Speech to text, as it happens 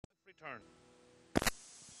turn.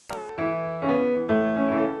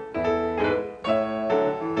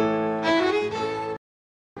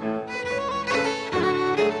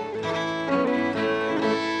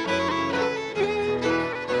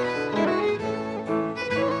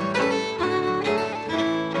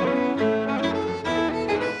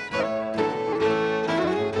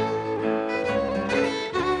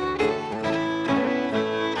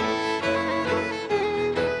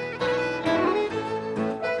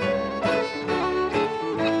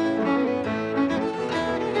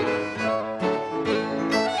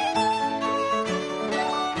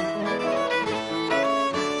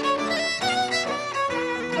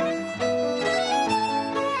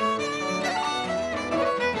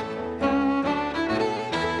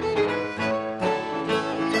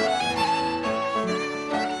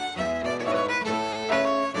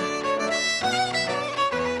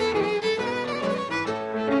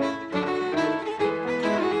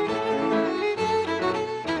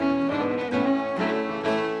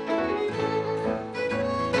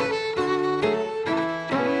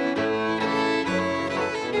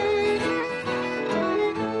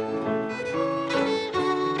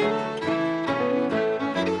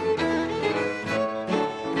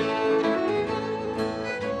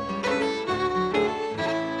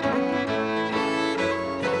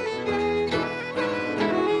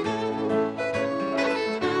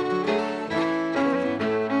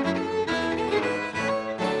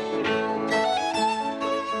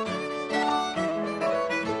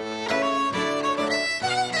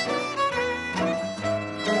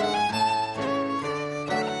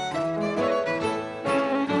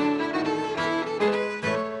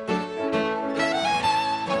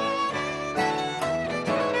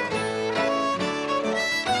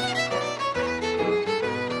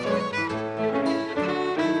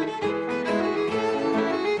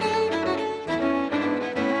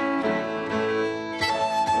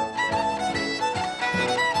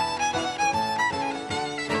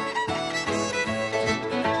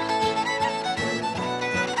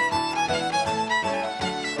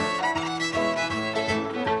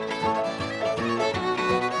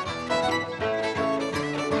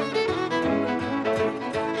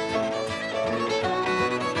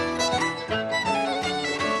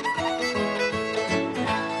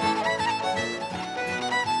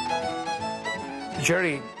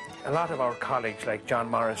 Jerry, a lot of our colleagues like John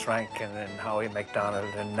Morris Rankin and Howie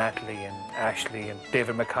MacDonald and Natalie and Ashley and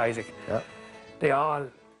David McIsaac, they all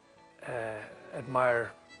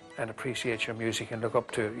admire and appreciate your music and look up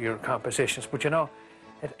to your compositions. But you know,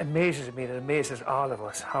 it amazes me, and it amazes all of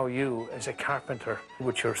us how you, as a carpenter,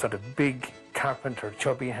 with your sort of big carpenter,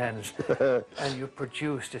 chubby hands, and you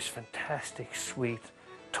produce this fantastic, sweet,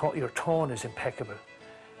 your tone is impeccable.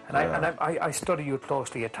 And I study you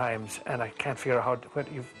closely at times, and I can't figure out how, when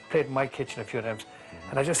you've played in my kitchen a few times,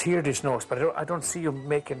 and I just hear these notes, but I don't see you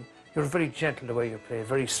making, you're very gentle the way you play,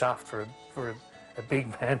 very soft for a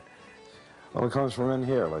big man. Well, it comes from in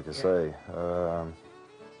here, like I say.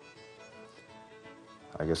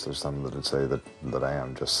 I guess there's some that would say that I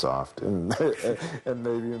am just soft, and, and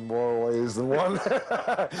maybe in more ways than one.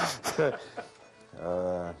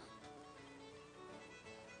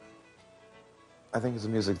 I think it's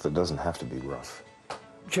music that doesn't have to be rough.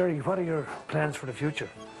 Jerry, what are your plans for the future?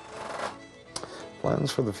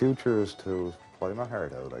 Plans for the future is to play my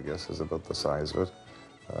heart out, I guess, is about the size of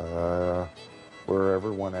it.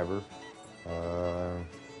 Wherever, whenever.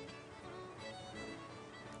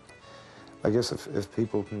 I guess if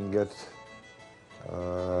people can get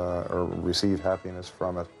or receive happiness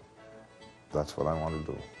from it, that's what I want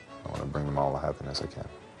to do. I want to bring them all the happiness I can.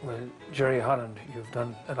 Well, Jerry Holland, you've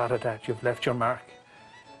done a lot of that. You've left your mark.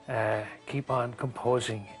 Keep on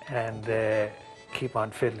composing and keep on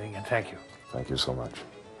fiddling, and thank you. Thank you so much.